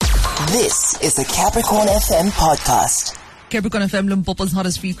This is the Capricorn FM podcast. Capricorn FM, Limpopo's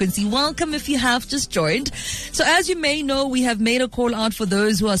hottest frequency. Welcome if you have just joined. So as you may know, we have made a call out for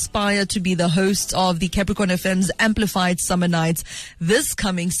those who aspire to be the hosts of the Capricorn FM's Amplified Summer Nights this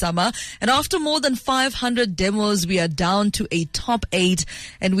coming summer. And after more than 500 demos, we are down to a top 8.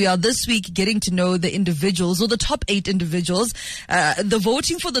 And we are this week getting to know the individuals, or the top 8 individuals. The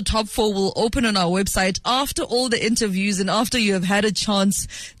voting for the top 4 will open on our website after all the interviews and after you have had a chance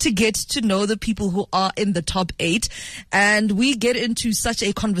to get to know the people who are in the top 8. And we get into such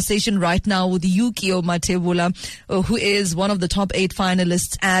a conversation right now with Yukio Mathebula, who is one of the top 8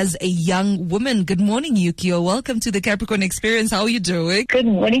 finalists as a young woman. Good morning, Yukio. Welcome to the Capricorn Experience. How are you doing? Good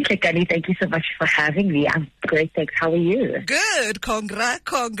morning, Hlekani. Thank you so much for having me. I'm great, thanks. How are you? Good. Congrats.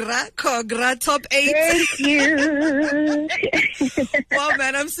 Top 8. Thank you. Wow,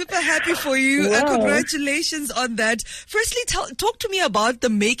 man, I'm super happy for you. Congratulations on that. Firstly, talk to me about the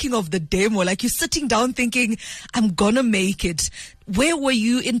making of the demo. Like, you're sitting down thinking, I'm gonna make it. Where were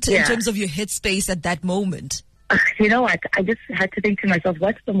you in terms of your headspace at that moment? You know what? I just had to think to myself,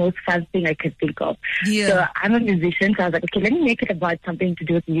 what's the most fun thing I could think of? Yeah. So I'm a musician, so I was like, okay, let me make it about something to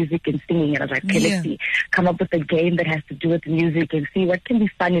do with music and singing. And I was like, okay, let's see, come up with a game that has to do with music and see what can be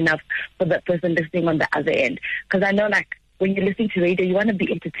fun enough for the person listening on the other end. Because I know, like, when you're listening to radio, you want to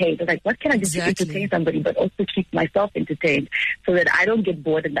be entertained. It's like, what can I do to entertain somebody, but also keep myself entertained so that I don't get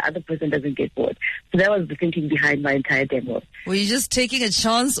bored and the other person doesn't get bored. So that was the thinking behind my entire demo. Were you just taking a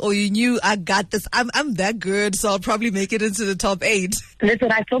chance, or you knew, I got this, I'm that good, so I'll probably make it into the top 8?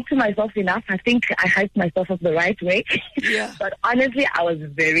 Listen, I talked to myself enough. I think I hyped myself up the right way. Yeah. But honestly, I was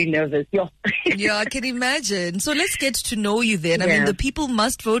very nervous. Yeah, I can imagine. So let's get to know you then. I mean, the people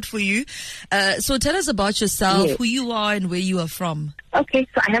must vote for you. So tell us about yourself, who you are and where you are from. Okay,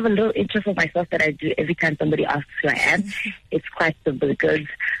 so I have a little intro for myself that I do every time somebody asks who I am. It's quite simple. It goes,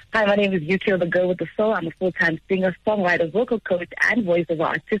 hi, my name is Yukio, the girl with the soul. I'm a full-time singer, songwriter, vocal coach, and voiceover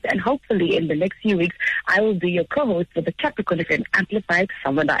artist. And hopefully in the next few weeks, I will be your co-host for the Capricorn FM Amplified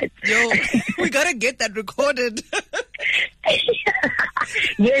Summer Nights. Yo, we got to get that recorded.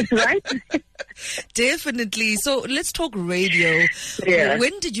 Yes, right? Definitely. So let's talk radio. Yeah.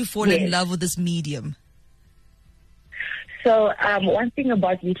 When did you fall in love with this medium? So one thing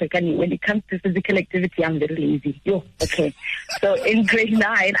about me, Hlekani, when it comes to physical activity, I'm very lazy. Okay. So in grade 9,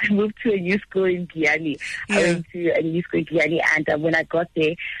 I moved to a new school in Kiani. I went to a new school in Kiani, and when I got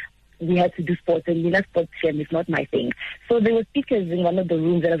there, we had to do sports, and sports jam is not my thing. So there were speakers in one of the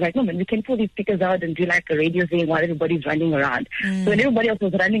rooms, and I was like, no, man, we can pull these speakers out and do like a radio thing while everybody's running around. So when everybody else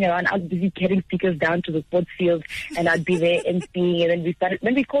was running around, I was busy getting speakers down to the sports field, and I'd be there emceeing, and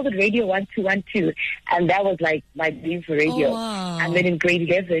then we called it Radio 1212, and that was like my dream for radio. Oh, wow. And then in grade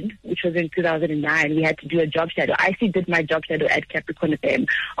 11, which was in 2009, we had to do a job shadow. I actually did my job shadow at Capricorn FM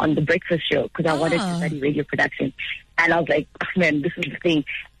on the breakfast show, because I wanted to study radio production. And I was like, oh, man, this is the thing.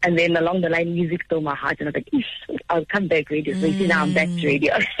 And then along the line, music stole my heart. And I was like, I'll come back radio. So you see, now I'm back to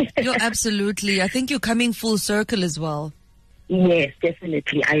radio. No, absolutely. I think you're coming full circle as well. Yes,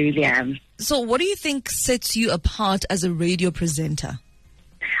 definitely. I really am. So what do you think sets you apart as a radio presenter?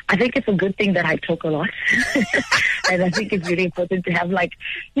 I think it's a good thing that I talk a lot. And I think it's really important to have, like,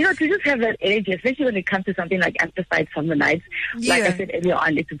 to just have that energy, especially when it comes to something like Amplified Summer Nights. Yeah. Like I said earlier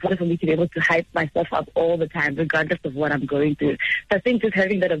on, it's important for me to be able to hype myself up all the time, regardless of what I'm going through. So I think just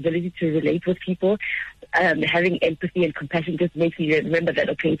having that ability to relate with people, having empathy and compassion just makes me remember that,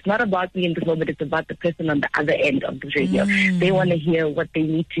 okay, it's not about me in this moment, it's about the person on the other end of the radio. They want to hear what they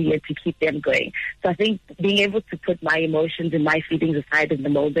need to hear to keep them going. So I think being able to put my emotions and my feelings aside in the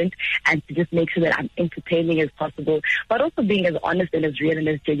moment and to just make sure that I'm entertaining as possible, but also being as honest and as real and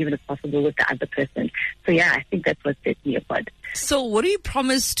as genuine as possible with the other person. So yeah, I think that's what sets me apart. So what do you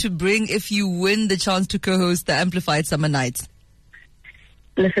promise to bring if you win the chance to co-host the Amplified Summer Nights?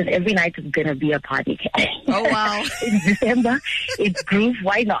 Listen, every night is going to be a party. Oh, wow. It's December. It's groove.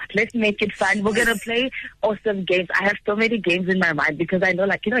 Why not? Let's make it fun. We're going to play awesome games. I have so many games in my mind because I know,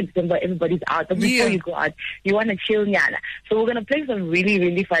 like, in December, everybody's out. But before you go out, you want to chill, nyana. So we're going to play some really,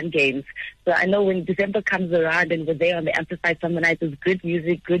 really fun games. So I know when December comes around and we're there on the Amplified Summer Nights, there's good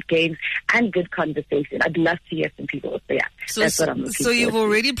music, good games, and good conversation. I'd love to hear from people. So yeah, that's what I'm looking for. So you've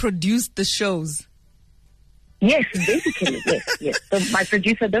already produced the shows? Yes, basically, yes. So my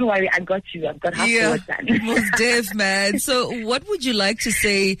producer, don't worry, I got you. I've got half the work done. Most deaf, man. So what would you like to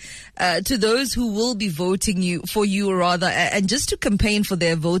say to those who will be voting for you, and just to campaign for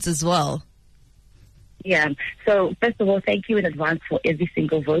their votes as well? Yeah. So first of all, thank you in advance for every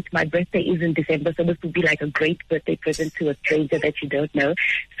single vote. My birthday is in December, so this will be like a great birthday present to a stranger that you don't know.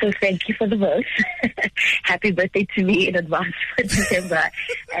 So thank you for the vote. Happy birthday to me in advance for December.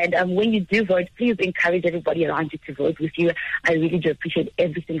 And when you do vote, please encourage everybody around you to vote with you. I really do appreciate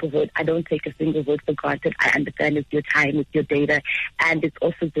every single vote. I don't take a single vote for granted. I understand it's your time, it's your data, and it's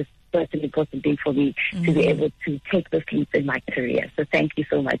also just such an important thing for me to be able to take this leap in my career. So thank you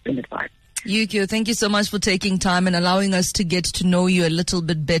so much in advance. Yukio, thank you so much for taking time and allowing us to get to know you a little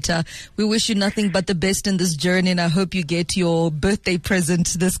bit better. We wish you nothing but the best in this journey, and I hope you get your birthday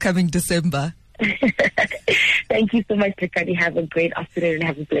present this coming December. Thank you so much, Hlekani. Have a great afternoon and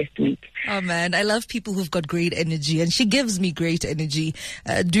have a blessed week. Oh, man, I love people who've got great energy, and she gives me great energy.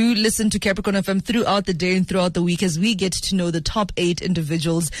 Do listen to Capricorn FM throughout the day and throughout the week as we get to know the top 8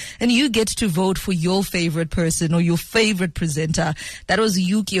 individuals, and you get to vote for your favorite person or your favorite presenter. That was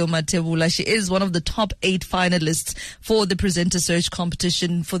Yukio Mathebula. She is one of the top 8 finalists for the Presenter Search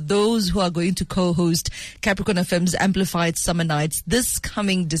competition for those who are going to co-host Capricorn FM's Amplified Summer Nights this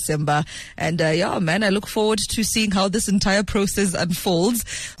coming December. And yeah, man, I look forward to seeing how this entire process unfolds.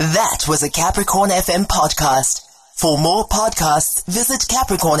 That was a Capricorn FM podcast. For more podcasts, visit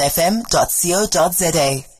capricornfm.co.za.